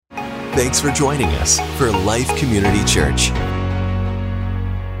Thanks for joining us for Life Community Church.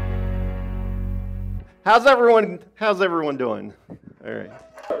 How's everyone doing? All right.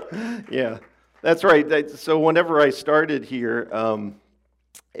 Yeah, that's right. So whenever I started here,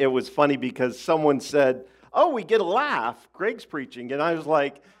 it was funny because someone said, "Oh, we get a laugh. Greg's preaching," and I was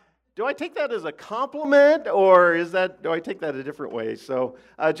like, "Do I take that as a compliment, or do I take that a different way?" So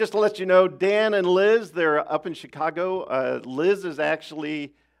just to let you know, Dan and Liz, they're up in Chicago. Liz is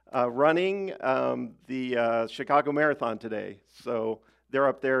actually running the Chicago Marathon today, so they're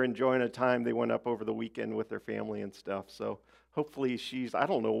up there enjoying a time. They went up over the weekend with their family and stuff. So hopefully I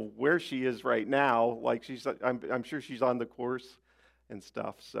don't know where she is right now. Like I'm sure she's on the course and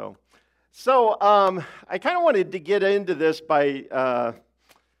stuff. So I kind of wanted to get into this by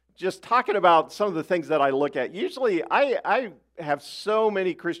just talking about some of the things that I look at. Usually I have so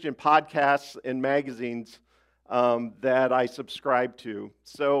many Christian podcasts and magazines that I subscribe to.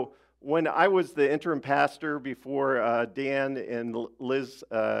 So when I was the interim pastor before Dan and Liz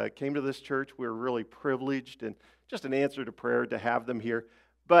came to this church, we were really privileged and just an answer to prayer to have them here.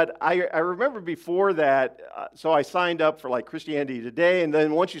 But I remember before that, so I signed up for like Christianity Today, and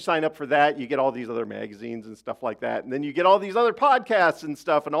then once you sign up for that, you get all these other magazines and stuff like that, and then you get all these other podcasts and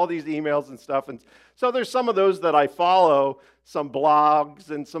stuff, and all these emails and stuff, and so there's some of those that I follow, some blogs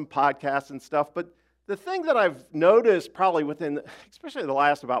and some podcasts and stuff, but the thing that I've noticed probably especially the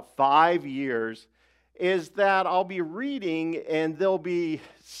last about 5 years, is that I'll be reading and there'll be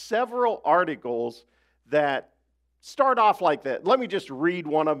several articles that start off like that. Let me just read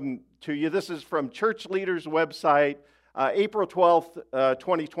one of them to you. This is from Church Leaders website, April 12th,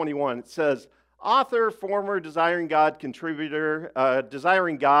 2021. It says, author, former Desiring God contributor.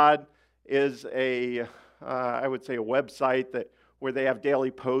 Desiring God is I would say a website where they have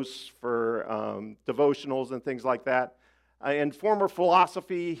daily posts for devotionals and things like that. And former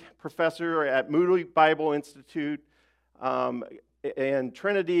philosophy professor at Moody Bible Institute and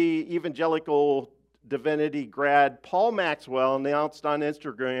Trinity Evangelical Divinity grad Paul Maxwell announced on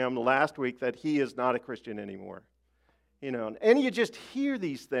Instagram last week that he is not a Christian anymore. You know, and you just hear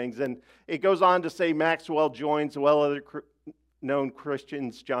these things, and it goes on to say Maxwell joins other known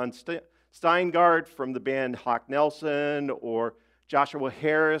Christians, John Steingart from the band Hawk Nelson, or Joshua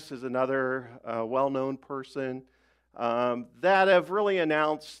Harris is another well-known person that have really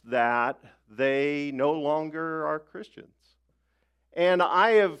announced that they no longer are Christians. And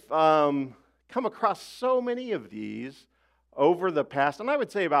I have come across so many of these over the past, and I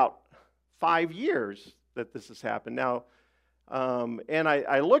would say about 5 years that this has happened. Now, and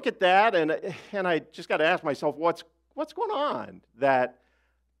I look at that, and I just got to ask myself, what's going on that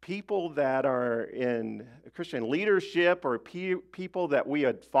people that are in Christian leadership or people that we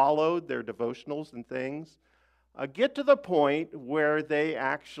had followed their devotionals and things get to the point where they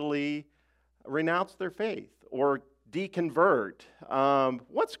actually renounce their faith or deconvert.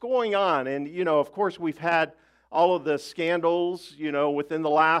 What's going on? And, you know, of course, we've had all of the scandals, you know, within the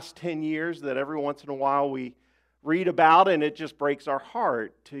last 10 years that every once in a while we read about, and it just breaks our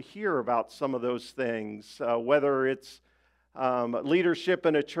heart to hear about some of those things, whether it's leadership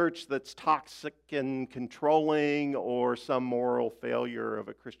in a church that's toxic and controlling, or some moral failure of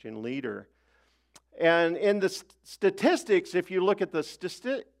a Christian leader. And in the statistics, if you look at the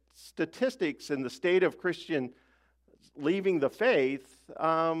statistics in the state of Christian leaving the faith,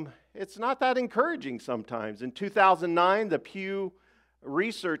 it's not that encouraging sometimes. In 2009, the Pew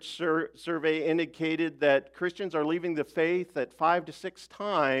Research Survey indicated that Christians are leaving the faith at 5 to 6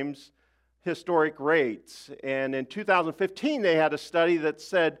 times historic rates. And in 2015, they had a study that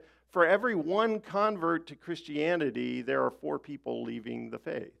said for every one convert to Christianity, there are 4 people leaving the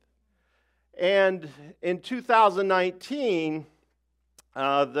faith. And in 2019,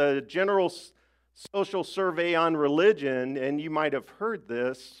 the General Social Survey on Religion, and you might have heard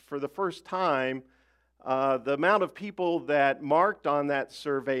this, for the first time, the amount of people that marked on that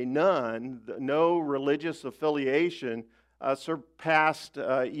survey no religious affiliation, surpassed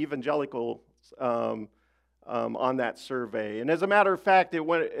evangelicals on that survey. And as a matter of fact, it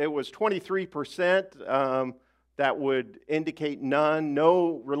was 23% that would indicate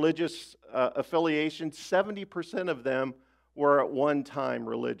no religious affiliation. 70% of them were at one time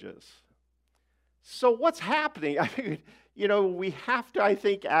religious. So what's happening? I mean, you know, we have to, I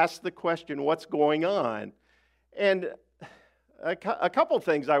think, ask the question, what's going on? And a couple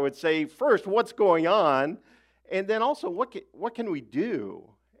things I would say. First, what's going on? And then also, what can we do?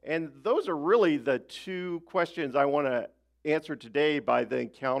 And those are really the 2 questions I want to answer today by the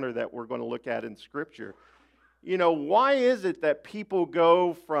encounter that we're going to look at in Scripture. You know, why is it that people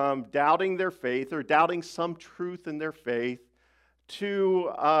go from doubting their faith or doubting some truth in their faith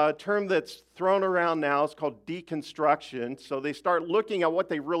to a term that's thrown around now. It's called deconstruction. So they start looking at what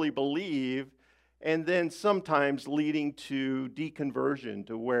they really believe, and then sometimes leading to deconversion,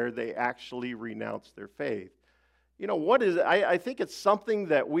 to where they actually renounce their faith. You know, what is it? I think it's something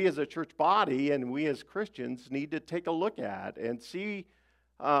that we as a church body and we as Christians need to take a look at and see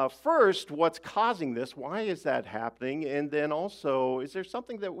first what's causing this. Why is that happening? And then also, is there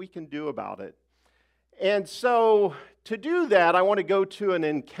something that we can do about it? And so to do that, I want to go to an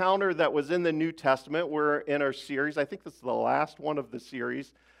encounter that was in the New Testament. We're in our series. I think this is the last one of the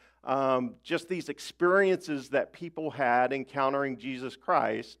series. Just these experiences that people had encountering Jesus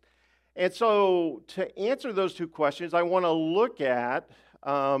Christ. And so to answer those two questions, I want to look at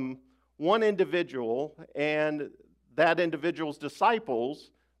one individual and that individual's disciples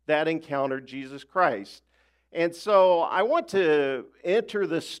that encountered Jesus Christ. And so I want to enter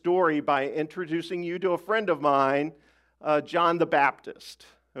this story by introducing you to a friend of mine, John the Baptist.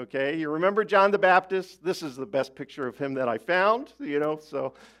 Okay, you remember John the Baptist? This is the best picture of him that I found,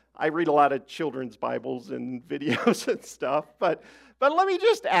 so I read a lot of children's Bibles and videos and stuff, but let me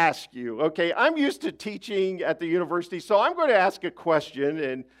just ask you, okay, I'm used to teaching at the university, so I'm going to ask a question,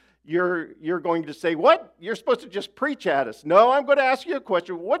 and you're going to say, what? You're supposed to just preach at us. No, I'm going to ask you a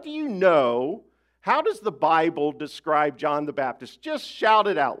question. What do you know? How does the Bible describe John the Baptist? Just shout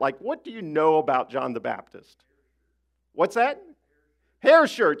it out. Like, what do you know about John the Baptist? What's that? Hair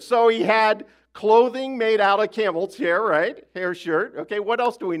shirt. So he had clothing made out of camel's hair, right? Hair shirt. Okay, what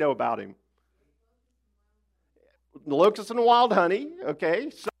else do we know about him? Locusts and wild honey.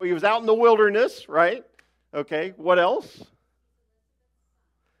 Okay, so he was out in the wilderness, right? Okay, what else?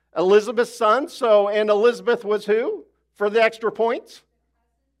 Elizabeth's son. So, and Elizabeth was who? For the extra points?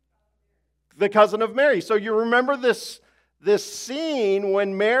 The cousin of Mary. So you remember this scene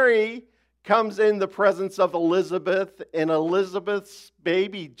when Mary comes in the presence of Elizabeth, and Elizabeth's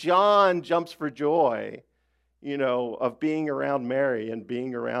baby John jumps for joy, of being around Mary and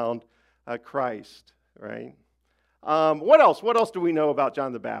being around Christ, right? What else? What else do we know about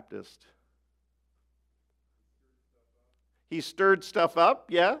John the Baptist? He stirred stuff up,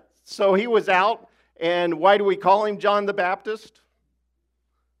 yeah. So he was out, and why do we call him John the Baptist?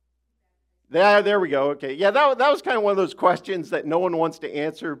 There we go. Okay. Yeah, that was kind of one of those questions that no one wants to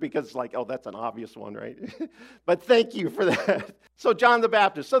answer because, that's an obvious one, right? But thank you for that. So John the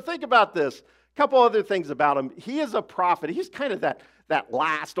Baptist. So think about this. A couple other things about him. He is a prophet. He's kind of that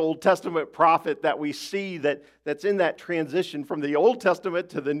last Old Testament prophet that we see that's in that transition from the Old Testament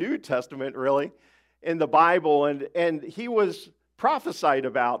to the New Testament, really, in the Bible. And he was prophesied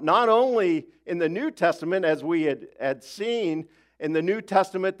about, not only in the New Testament, as we had seen. In the New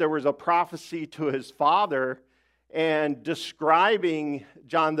Testament, there was a prophecy to his father, and describing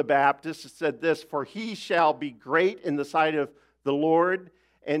John the Baptist, it said this, "For he shall be great in the sight of the Lord,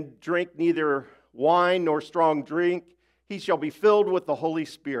 and drink neither wine nor strong drink. He shall be filled with the Holy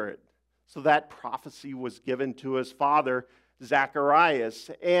Spirit." So that prophecy was given to his father,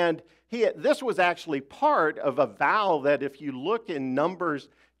 Zacharias. And this was actually part of a vow that, if you look in Numbers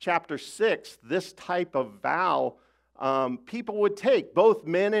chapter 6, this type of vow people would take. Both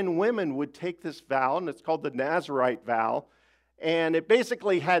men and women would take this vow, and it's called the Nazirite vow. And it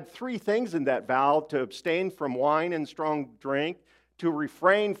basically had three things in that vow: to abstain from wine and strong drink, to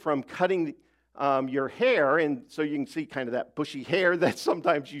refrain from cutting your hair, and so you can see kind of that bushy hair that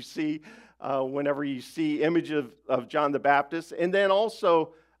sometimes you see whenever you see image of John the Baptist, and then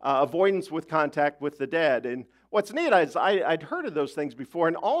also avoidance with contact with the dead. And what's neat is I'd heard of those things before,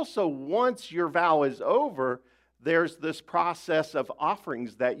 and also once your vow is over, there's this process of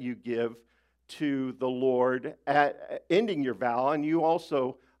offerings that you give to the Lord at ending your vow, and you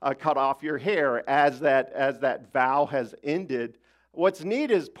also cut off your hair as that vow has ended. What's neat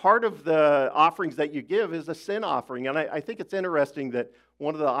is part of the offerings that you give is a sin offering, and I think it's interesting that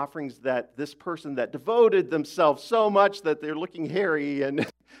one of the offerings that this person that devoted themselves so much that they're looking hairy and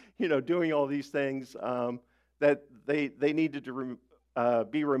doing all these things, that they needed to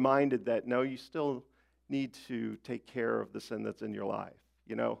be reminded that no, you still need to take care of the sin that's in your life,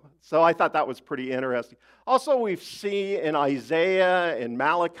 So I thought that was pretty interesting. Also, we've seen in Isaiah and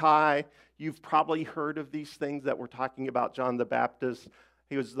Malachi, you've probably heard of these things that we're talking about John the Baptist.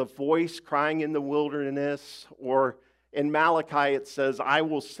 He was the voice crying in the wilderness. Or in Malachi, it says, "I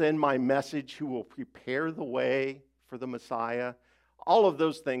will send my message who will prepare the way for the Messiah." All of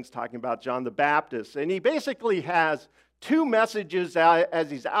those things talking about John the Baptist. And he basically has two messages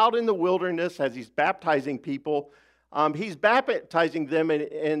as he's out in the wilderness, as he's baptizing people. He's baptizing them,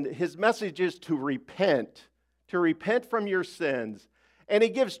 and his message is to repent from your sins. And he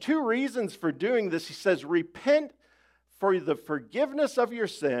gives two reasons for doing this. He says, repent for the forgiveness of your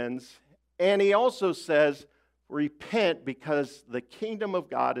sins. And he also says, repent because the kingdom of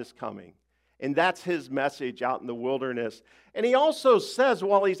God is coming. And that's his message out in the wilderness. And he also says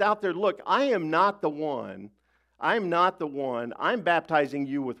while he's out there, look, I am not the one. I'm not the one. I'm baptizing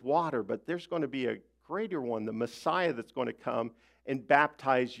you with water, but there's going to be a greater one, the Messiah, that's going to come and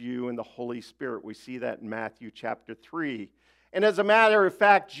baptize you in the Holy Spirit. We see that in Matthew chapter 3. And as a matter of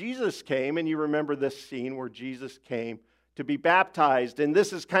fact, Jesus came, and you remember this scene where Jesus came to be baptized. And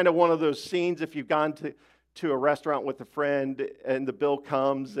this is kind of one of those scenes if you've gone to a restaurant with a friend and the bill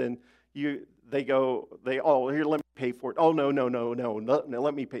comes and they go, here, let me pay for it. Oh, no,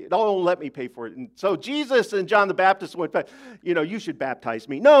 let me pay. Oh, let me pay for it. And so Jesus and John the Baptist went back, you should baptize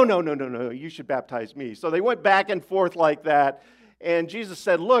me. No, you should baptize me. So they went back and forth like that. And Jesus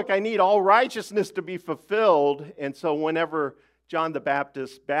said, look, I need all righteousness to be fulfilled. And so whenever John the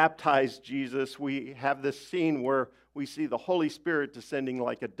Baptist baptized Jesus, we have this scene where we see the Holy Spirit descending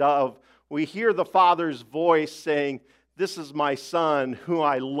like a dove. We hear the Father's voice saying, this is my Son, whom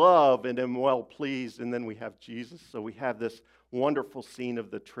I love and am well pleased. And then we have Jesus. So we have this wonderful scene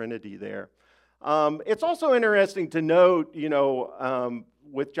of the Trinity there. It's also interesting to note,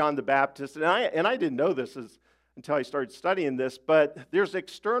 with John the Baptist, and I didn't know this until I started studying this, but there's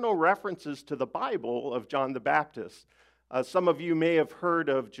external references to the Bible of John the Baptist. Some of you may have heard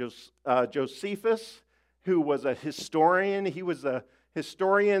of Josephus, who was a historian. He was a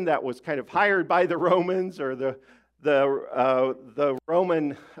historian that was kind of hired by the Romans or the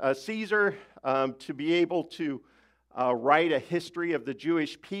Roman Caesar to be able to write a history of the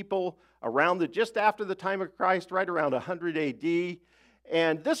Jewish people just after the time of Christ, right around 100 AD.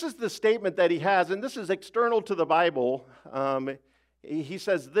 And this is the statement that he has, and this is external to the Bible. He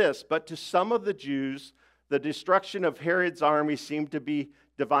says this, but to some of the Jews, the destruction of Herod's army seemed to be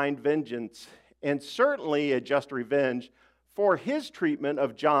divine vengeance, and certainly a just revenge for his treatment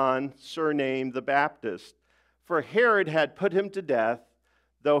of John, surnamed the Baptist. For Herod had put him to death,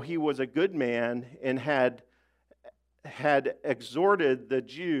 though he was a good man, and had exhorted the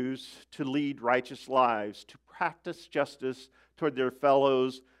Jews to lead righteous lives, to practice justice toward their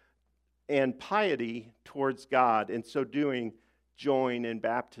fellows, and piety towards God, and so doing, join in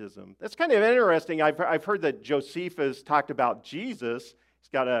baptism. That's kind of interesting. I've heard that Josephus talked about Jesus. He's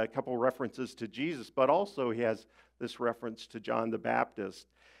got a couple references to Jesus, but also he has this reference to John the Baptist.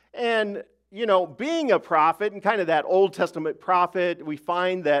 And, being a prophet and kind of that Old Testament prophet, we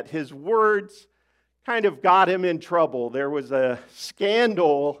find that his words kind of got him in trouble. There was a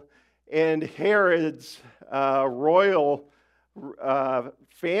scandal in Herod's royal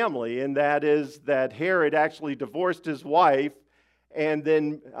family, and that is that Herod actually divorced his wife and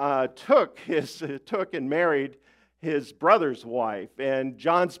then took and married his brother's wife. And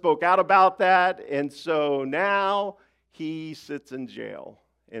John spoke out about that, and so now he sits in jail.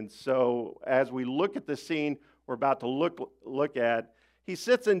 And so as we look at the scene we're about to look at, he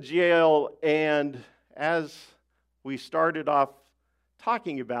sits in jail, and as we started off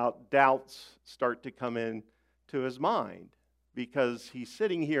talking about, doubts start to come in to his mind, because he's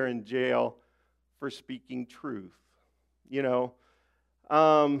sitting here in jail for speaking truth. The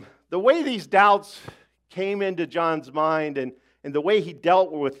way these doubts came into John's mind and the way he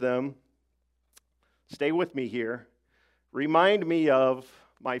dealt with them, stay with me here, remind me of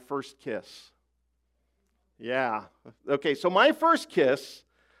my first kiss. Yeah. Okay, so my first kiss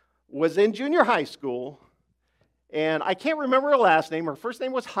was in junior high school, and I can't remember her last name. Her first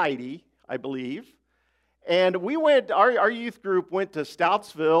name was Heidi, I believe. And we went, our youth group went to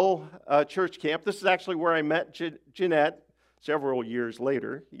Stoutsville church camp. This is actually where I met Jeanette several years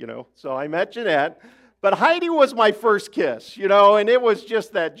later, So I met Jeanette. But Heidi was my first kiss, and it was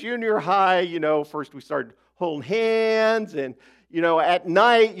just that junior high, first we started holding hands, and, at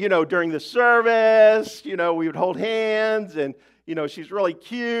night, during the service, we would hold hands, and, she's really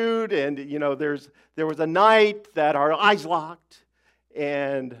cute, and, there was a night that our eyes locked,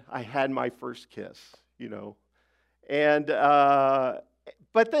 and I had my first kiss. And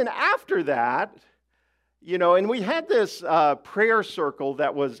but then after that, and we had this prayer circle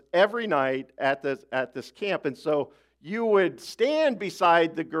that was every night at this camp, and so you would stand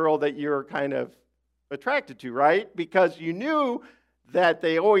beside the girl that you're kind of attracted to, right? Because you knew that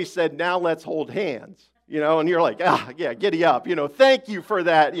they always said, "Now let's hold hands," and you're like, yeah, giddy up, thank you for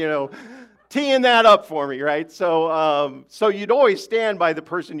that, teeing that up for me, right? So you'd always stand by the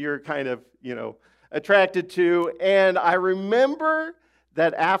person you're kind of, attracted to. And I remember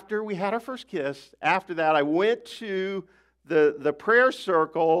that after we had our first kiss, after that I went to the prayer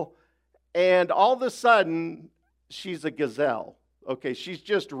circle, and all of a sudden she's a gazelle. Okay, she's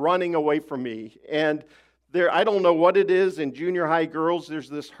just running away from me. And I don't know what it is in junior high girls. There's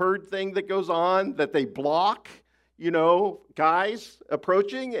this herd thing that goes on that they block, guys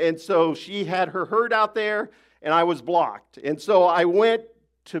approaching. And so she had her herd out there, and I was blocked. And so I went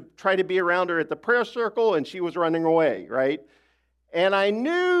to try to be around her at the prayer circle, and she was running away, right? And I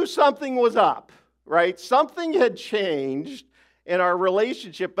knew something was up, right? Something had changed in our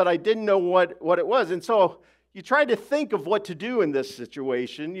relationship, but I didn't know what it was. And so you try to think of what to do in this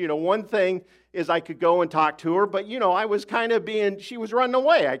situation. One thing is I could go and talk to her, but, I was kind of she was running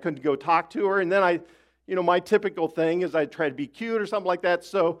away. I couldn't go talk to her. And then my typical thing is I'd try to be cute or something like that.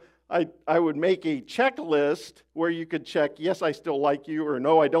 So I would make a checklist where you could check, yes, I still like you, or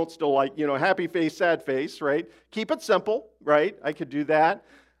no, I don't still like, happy face, sad face, right? Keep it simple, right? I could do that.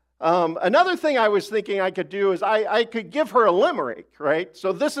 Another thing I was thinking I could do is I could give her a limerick, right?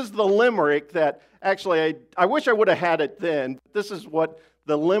 So this is the limerick that actually I wish I would have had it then. This is what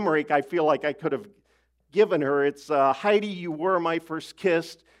the limerick I feel like I could have given her. It's Heidi, you were my first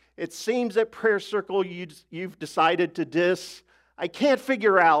kiss. It seems at prayer circle you've decided to diss. I can't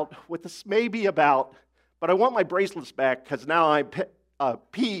figure out what this may be about, but I want my bracelets back because now I'm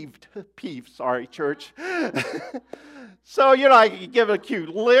peeved, sorry, church. So, I could give it a cute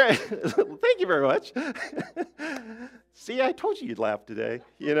thank you very much. See, I told you you'd laugh today,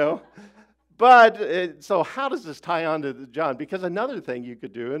 But, so how does this tie on to John? Because another thing you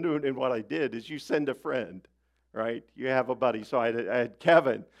could do, and what I did, is you send a friend, right? You have a buddy. So I had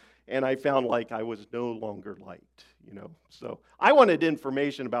Kevin, and I found like I was no longer liked, So I wanted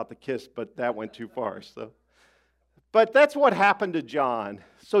information about the kiss, but that went too far, so. But that's what happened to John.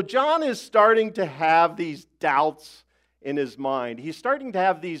 So John is starting to have these doubts in his mind. He's starting to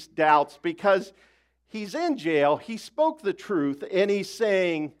have these doubts because he's in jail. He spoke the truth, and he's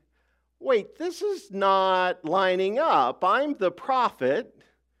saying, wait, this is not lining up. I'm the prophet,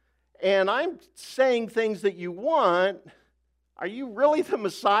 and I'm saying things that you want. Are you really the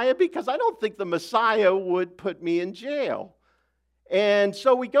Messiah? Because I don't think the Messiah would put me in jail. And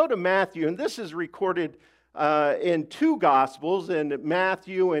so we go to Matthew, and this is recorded in two Gospels, in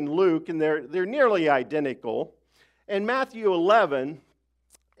Matthew and Luke, and they're nearly identical. In Matthew 11,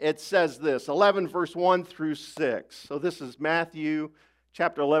 it says this, 11 verse 1 through 6. So this is Matthew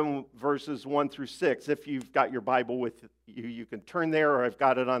chapter 11, verses 1 through 6. If you've got your Bible with you, you can turn there, or I've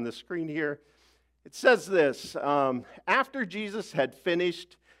got it on the screen here. It says this, after Jesus had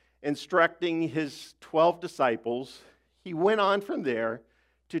finished instructing his 12 disciples, he went on from there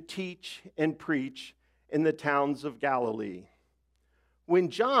to teach and preach in the towns of Galilee. When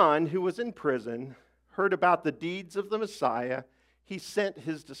John, who was in prison, heard about the deeds of the Messiah, he sent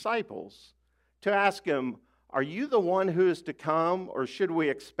his disciples to ask him, are you the one who is to come, or should we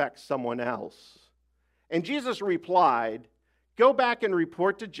expect someone else? And Jesus replied, go back and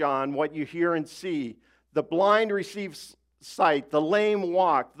report to John what you hear and see. The blind receive sight, the lame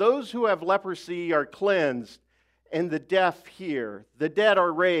walk, those who have leprosy are cleansed, and the deaf hear. The dead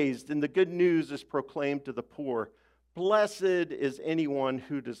are raised, and the good news is proclaimed to the poor. Blessed is anyone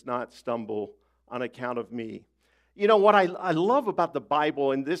who does not stumble on account of me. What I love about the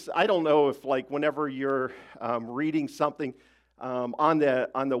Bible, and this, I don't know if whenever you're reading something on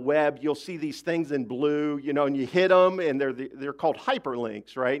the web, you'll see these things in blue, and you hit them, and they're called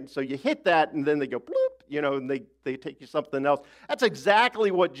hyperlinks, right? And so you hit that, and then they go bloop, and they take you something else. That's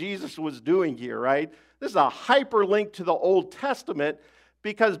exactly what Jesus was doing here, right? This is a hyperlink to the Old Testament,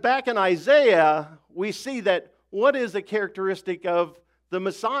 because back in Isaiah, we see that what is a characteristic of the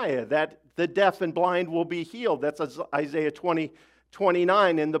Messiah? That the deaf and blind will be healed. That's Isaiah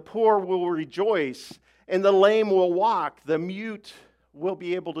 20:29. And the poor will rejoice, and the lame will walk. The mute will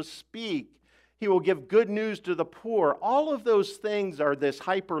be able to speak. He will give good news to the poor. All of those things are this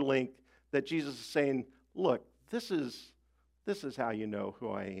hyperlink that Jesus is saying, look, this is how you know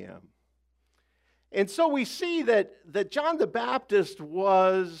who I am. And so we see that John the Baptist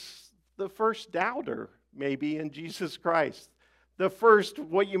was the first doubter, maybe, in Jesus Christ. The first,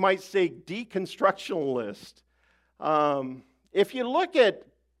 what you might say, deconstructionalist. If you look at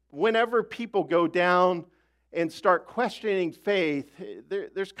whenever people go down and start questioning faith,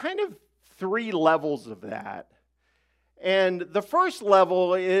 there's kind of three levels of that. And the first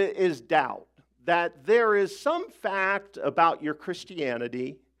level is doubt, that there is some fact about your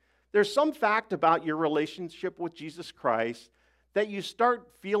Christianity, there's some fact about your relationship with Jesus Christ that you start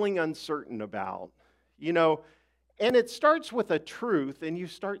feeling uncertain about. And it starts with a truth, and you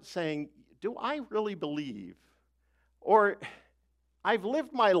start saying, do I really believe? Or I've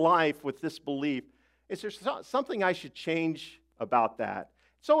lived my life with this belief. Is there something I should change about that?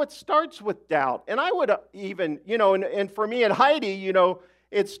 So it starts with doubt. And I would even, and for me and Heidi,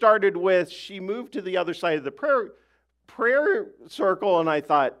 it started with she moved to the other side of the prayer circle, and I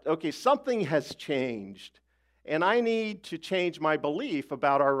thought, okay, something has changed, and I need to change my belief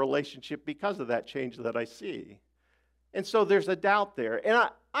about our relationship because of that change that I see. And so there's a doubt there. And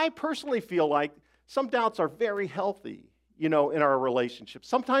I personally feel like some doubts are very healthy, in our relationship.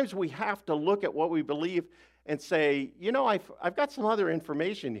 Sometimes we have to look at what we believe and say, I've got some other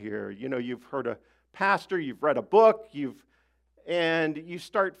information here. You've heard a pastor, you've read a book, and you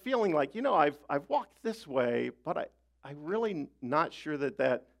start feeling like, I've walked this way, but I'm really not sure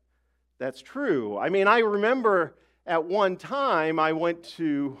that's true. I mean, I remember at one time I went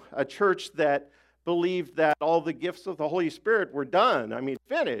to a church that believed that all the gifts of the Holy Spirit were done. I mean,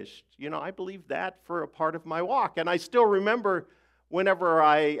 finished. I believed that for a part of my walk. And I still remember whenever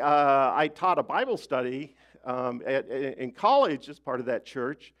I taught a Bible study in college as part of that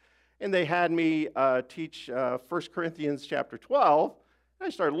church, and they had me teach 1 Corinthians chapter 12, and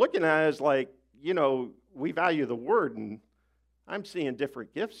I started looking at it as like, we value the Word, and I'm seeing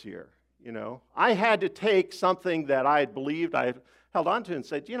different gifts here, I had to take something that I had believed, I held on to, and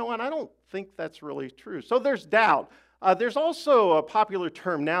said, you know what, I don't think that's really true. So there's doubt. There's also a popular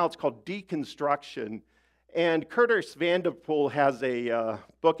term now, it's called deconstruction. And Curtis Vanderpool has a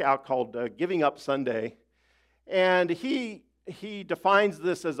book out called Giving Up Sunday. And he defines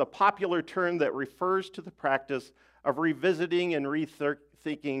this as a popular term that refers to the practice of revisiting and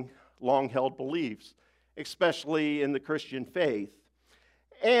rethinking long-held beliefs, especially in the Christian faith.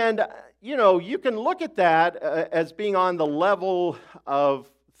 And, you can look at that as being on the level of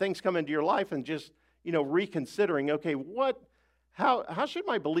things come into your life and just, reconsidering, okay, how should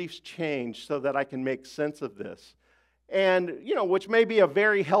my beliefs change so that I can make sense of this? And, which may be a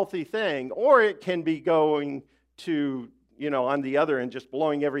very healthy thing, or it can be going to, on the other end, just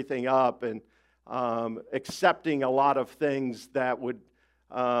blowing everything up and accepting a lot of things that would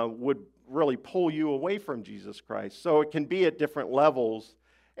really pull you away from Jesus Christ. So it can be at different levels.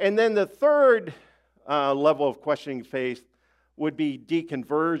 And then the third level of questioning faith would be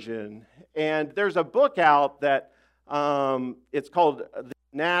deconversion. And there's a book out that it's called The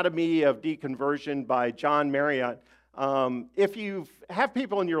Anatomy of Deconversion by John Marriott. If you have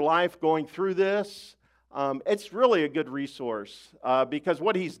people in your life going through this, it's really a good resource because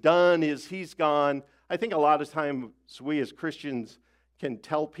what he's done is he's gone, I think a lot of times we as Christians can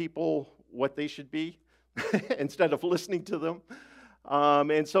tell people what they should be instead of listening to them.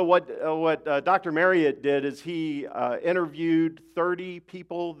 And so what Dr. Marriott did is he interviewed 30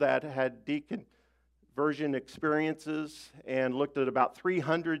 people that had deconversion experiences and looked at about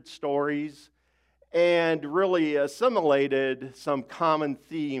 300 stories and really assimilated some common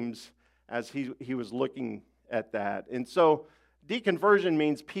themes as he was looking at that. And so deconversion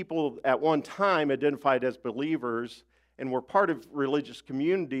means people at one time identified as believers and were part of religious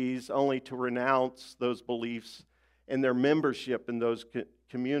communities only to renounce those beliefs and their membership in those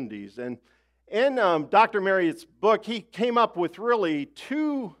communities. And in Dr. Marriott's book, he came up with really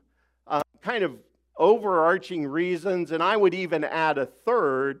two kind of overarching reasons, and I would even add a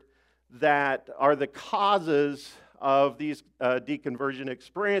third, that are the causes of these deconversion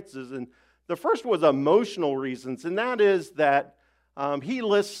experiences. And the first was emotional reasons, and that is that he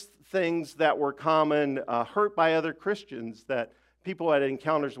lists things that were common, hurt by other Christians, that people had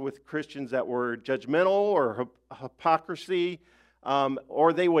encounters with Christians that were judgmental or hypocrisy,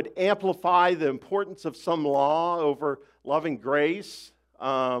 or they would amplify the importance of some law over loving grace,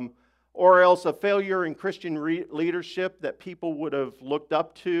 or else a failure in Christian leadership that people would have looked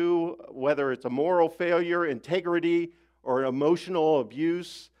up to, whether it's a moral failure, integrity, or emotional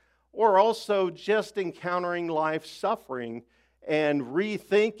abuse, or also just encountering life suffering and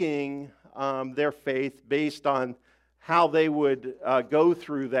rethinking their faith based on how they would go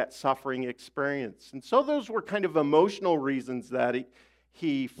through that suffering experience. And so those were kind of emotional reasons that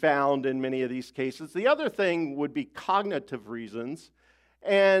he found in many of these cases. The other thing would be cognitive reasons,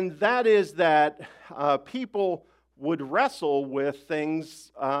 and that is that people would wrestle with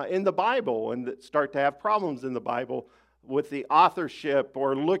things in the Bible and start to have problems in the Bible with the authorship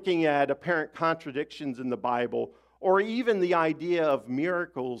or looking at apparent contradictions in the Bible, or even the idea of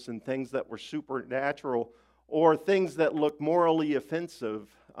miracles and things that were supernatural, or things that look morally offensive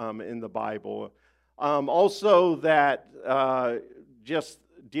in the Bible. Also that just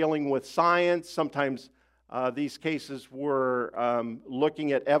dealing with science, sometimes these cases were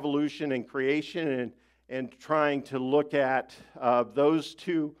looking at evolution and creation and trying to look at those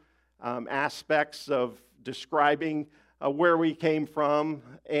two aspects of describing where we came from,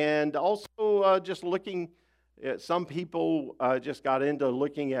 and also just looking. Some people just got into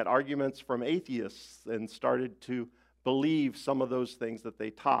looking at arguments from atheists and started to believe some of those things that they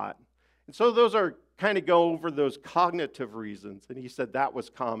taught. And so those are kind of go over those cognitive reasons, and he said that was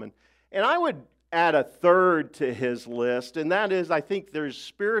common. And I would add a third to his list, and that is I think there's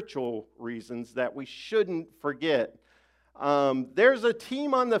spiritual reasons that we shouldn't forget. There's a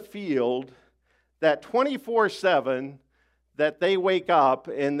team on the field that 24/7 that they wake up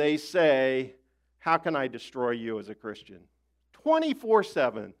and they say, how can I destroy you as a Christian?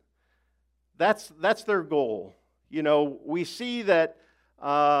 24/7. That's their goal. You know, we see that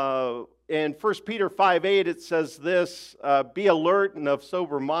in 1 Peter 5:8 it says this, be alert and of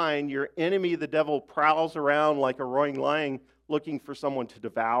sober mind. Your enemy, the devil, prowls around like a roaring lion looking for someone to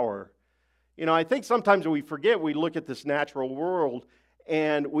devour. You know, I think sometimes we forget, we look at this natural world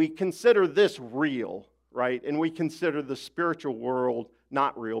and we consider this real, right? And we consider the spiritual world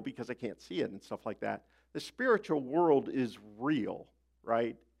not real because I can't see it and stuff like that. The spiritual world is real,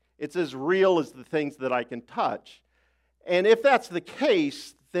 right? It's as real as the things that I can touch. And if that's the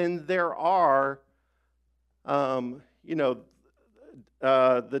case, then there are, the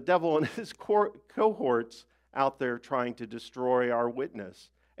devil and his cohorts out there trying to destroy our witness.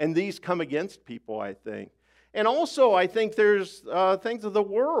 And these come against people, I think. And also, I think there's things of the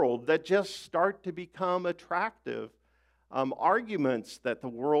world that just start to become attractive. Arguments that the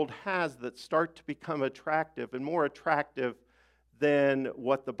world has that start to become attractive and more attractive than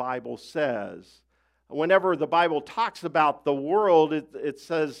what the Bible says. Whenever the Bible talks about the world, it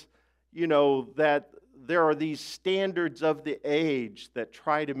says, that there are these standards of the age that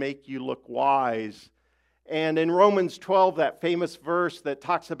try to make you look wise. And in Romans 12, that famous verse that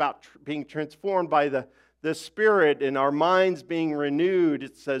talks about being transformed by the Spirit and our minds being renewed,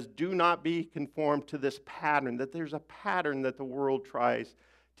 it says, do not be conformed to this pattern, that there's a pattern that the world tries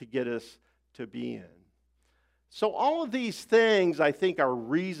to get us to be in. So all of these things, I think, are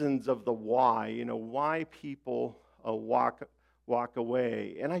reasons of the why, why people walk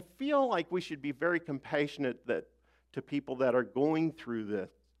away. And I feel like we should be very compassionate to people that are going through this.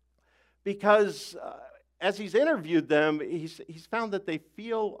 Because as he's interviewed them, he's found that they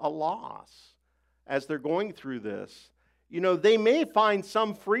feel a loss as they're going through this. They may find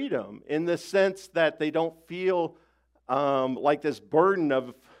some freedom in the sense that they don't feel like this burden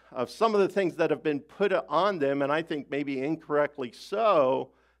of some of the things that have been put on them, and I think maybe incorrectly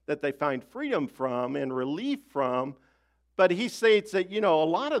so, that they find freedom from and relief from. But he states that, a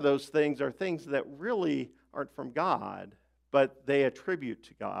lot of those things are things that really aren't from God, but they attribute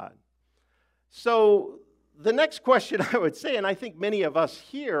to God. So the next question I would say, and I think many of us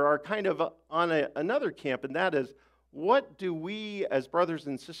here are kind of on another camp, and that is, what do we as brothers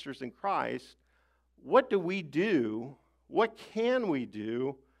and sisters in Christ, what do we do, what can we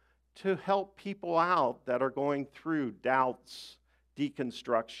do to help people out that are going through doubts,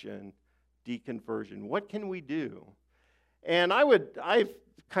 deconstruction, deconversion? What can we do? And there's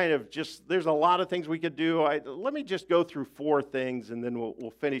a lot of things we could do. Let me just go through 4 things and then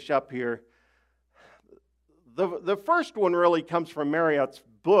we'll finish up here. The first one really comes from Marriott's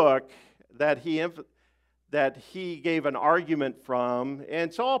book that he gave an argument from.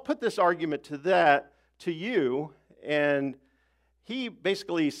 And so I'll put this argument to you. And he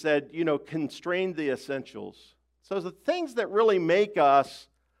basically said, constrain the essentials. So the things that really make us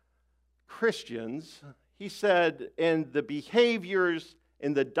Christians, he said, and the behaviors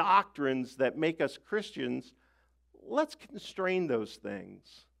and the doctrines that make us Christians, let's constrain those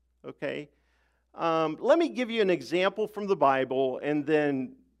things, okay? Let me give you an example from the Bible and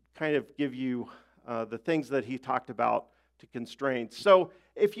then kind of give you the things that he talked about to constrain. So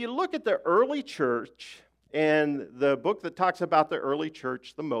if you look at the early church, and the book that talks about the early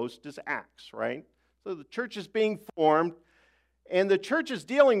church the most is Acts, right? So the church is being formed, and the church is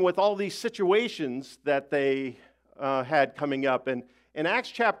dealing with all these situations that they had coming up. And in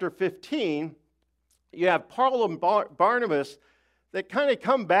Acts chapter 15, you have Paul and Barnabas that kind of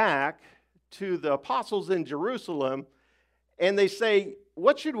come back to the apostles in Jerusalem, and they say,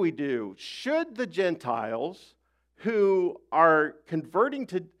 what should we do? Should the Gentiles who are converting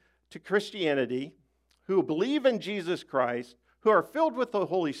to Christianity, who believe in Jesus Christ, who are filled with the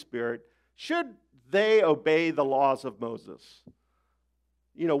Holy Spirit, should they obey the laws of Moses?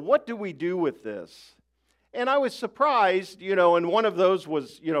 What do we do with this? And I was surprised, and one of those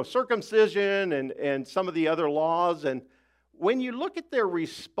was, circumcision and some of the other laws. And when you look at their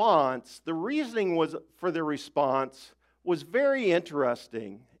response, the reasoning for their response was very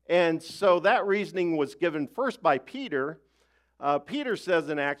interesting. And so that reasoning was given first by Peter. Peter says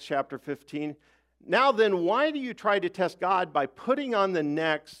in Acts chapter 15, now then, why do you try to test God by putting on the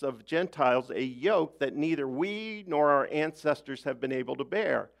necks of Gentiles a yoke that neither we nor our ancestors have been able to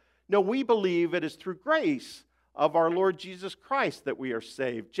bear? No, we believe it is through grace, of our Lord Jesus Christ that we are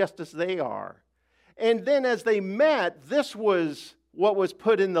saved, just as they are. And then as they met, this was what was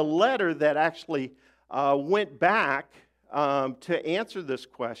put in the letter that actually went back to answer this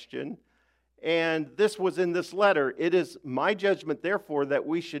question. And this was in this letter. It is my judgment, therefore, that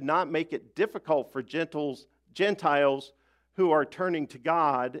we should not make it difficult for Gentiles who are turning to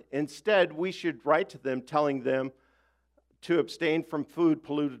God. Instead, we should write to them, telling them to abstain from food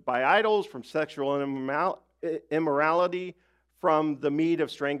polluted by idols, from sexual immorality, from the meat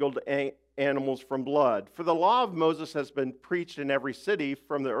of strangled animals, from blood. For the law of Moses has been preached in every city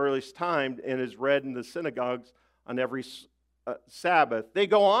from the earliest time and is read in the synagogues on every Sabbath. They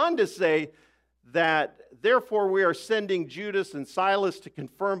go on to say that, therefore, we are sending Judas and Silas to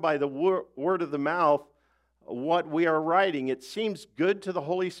confirm by the word of the mouth what we are writing. It seems good to the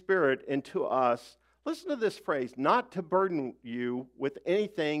Holy Spirit and to us. Listen to this phrase, not to burden you with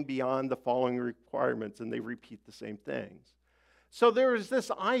anything beyond the following requirements, and they repeat the same things. So there is this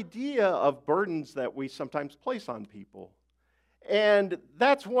idea of burdens that we sometimes place on people. And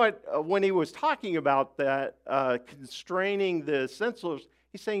that's what, when he was talking about that, constraining the essentials,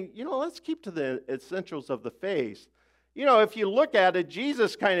 he's saying, let's keep to the essentials of the faith. If you look at it,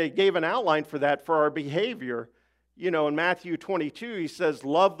 Jesus kind of gave an outline for that, for our behavior. In Matthew 22, he says,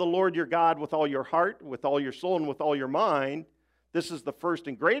 love the Lord your God with all your heart, with all your soul, and with all your mind. This is the first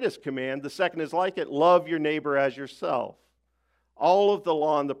and greatest command. The second is like it, love your neighbor as yourself. All of the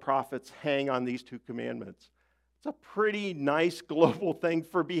law and the prophets hang on these two commandments. It's a pretty nice global thing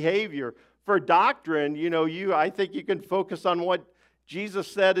for behavior. For doctrine, I think you can focus on what Jesus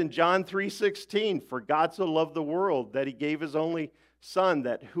said in John 3:16, for God so loved the world that he gave his only Son,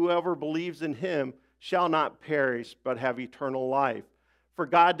 that whoever believes in him shall not perish but have eternal life. For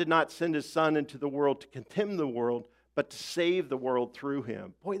God did not send his Son into the world to condemn the world, but to save the world through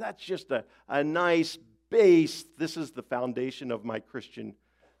him. Boy, that's just a nice base. This is the foundation of my Christian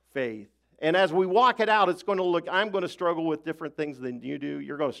faith. And as we walk it out, it's going to look, I'm going to struggle with different things than you do.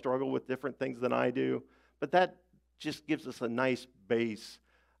 You're going to struggle with different things than I do. But that just gives us a nice base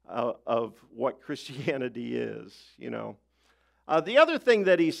of what Christianity is, The other thing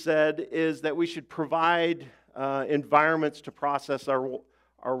that he said is that we should provide environments to process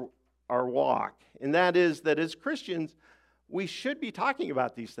our walk. And that is that as Christians, we should be talking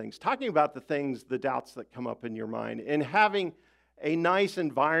about these things, talking about the doubts that come up in your mind, and having a nice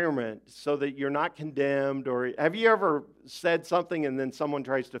environment so that you're not condemned. Or have you ever said something and then someone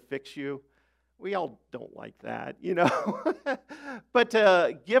tries to fix you? We all don't like that, But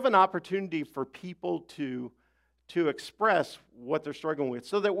to give an opportunity for people to express what they're struggling with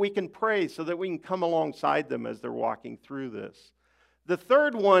so that we can pray, so that we can come alongside them as they're walking through this. The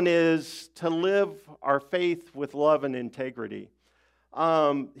third one is to live our faith with love and integrity.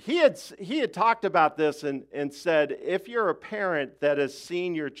 He had talked about this and said, if you're a parent that has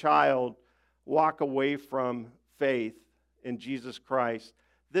seen your child walk away from faith in Jesus Christ,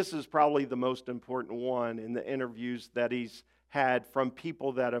 this is probably the most important one in the interviews that he's had from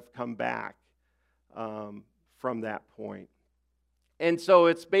people that have come back from that point. And so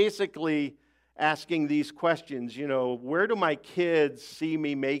it's basically asking these questions, where do my kids see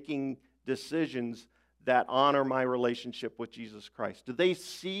me making decisions that honor my relationship with Jesus Christ? Do they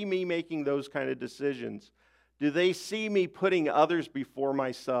see me making those kind of decisions? Do they see me putting others before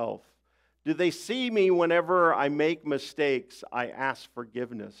myself? Do they see me whenever I make mistakes, I ask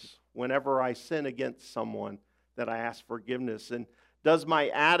forgiveness? Whenever I sin against someone, that I ask forgiveness? And does my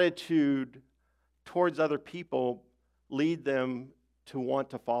attitude towards other people lead them to want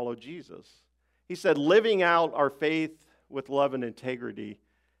to follow Jesus? He said living out our faith with love and integrity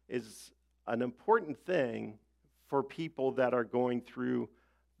is an important thing for people that are going through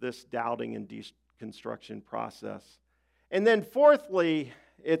this doubting and deconstruction process. And then fourthly,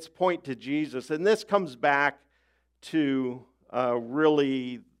 it's point to Jesus. And this comes back to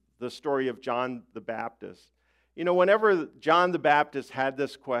really the story of John the Baptist. Whenever John the Baptist had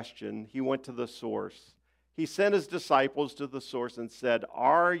this question, he went to the source. He sent his disciples to the source and said,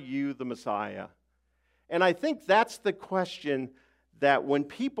 "Are you the Messiah?" And I think that's the question that when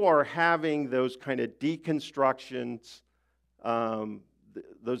people are having those kind of deconstructions,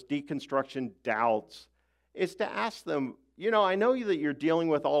 those deconstruction doubts, is to ask them, I know that you're dealing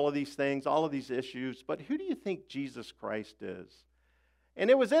with all of these things, all of these issues, but who do you think Jesus Christ is? And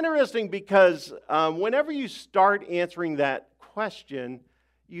it was interesting because whenever you start answering that question,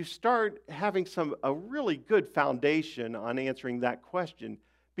 you start having a really good foundation on answering that question,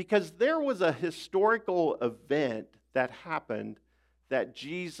 because there was a historical event that happened that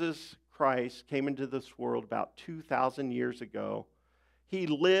Jesus Christ came into this world about 2,000 years ago. He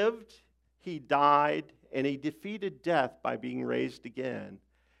lived, he died, and he defeated death by being raised again.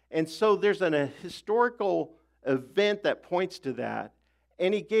 And so there's a historical event that points to that.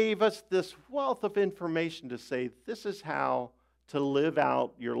 And he gave us this wealth of information to say, this is how to live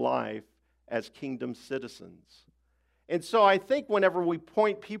out your life as kingdom citizens. And so I think whenever we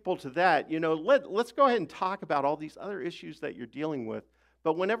point people to that, let's go ahead and talk about all these other issues that you're dealing with.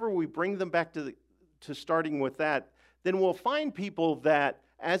 But whenever we bring them back to starting with that, then we'll find people that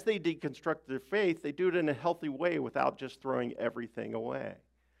as they deconstruct their faith, they do it in a healthy way without just throwing everything away.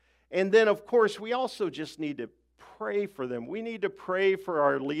 And then, of course, we also just need to pray for them. We need to pray for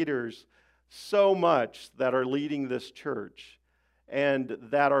our leaders so much that are leading this church and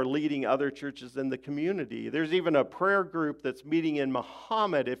that are leading other churches in the community. There's even a prayer group that's meeting in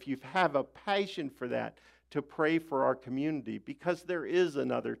Muhammad, if you have a passion for that, to pray for our community, because there is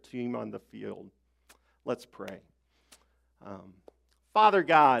another team on the field. Let's pray. Father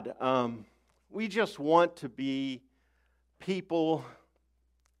God, we just want to be people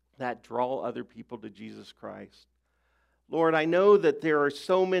that draw other people to Jesus Christ. Lord, I know that there are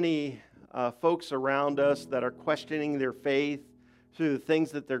so many folks around us that are questioning their faith through the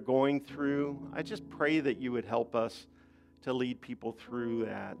things that they're going through. I just pray that you would help us to lead people through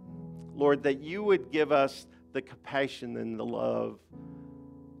that. Lord, that you would give us the compassion and the love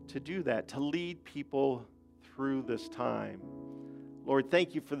to do that, to lead people through this time. Lord,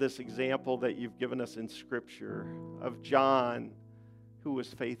 thank you for this example that you've given us in Scripture of John, who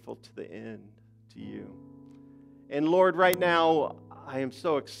was faithful to the end to you. And Lord, right now, I am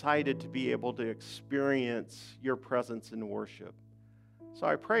so excited to be able to experience your presence in worship. So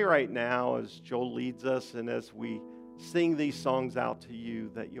I pray right now as Joel leads us and as we sing these songs out to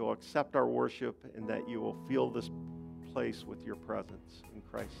you, that you'll accept our worship and that you will fill this place with your presence. In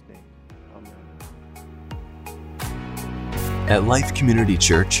Christ's name, amen. At Life Community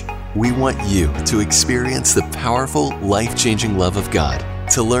Church, we want you to experience the powerful, life-changing love of God.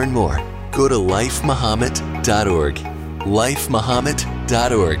 To learn more, go to lifemuhammad.org.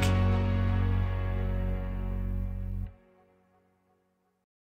 lifemuhammad.org.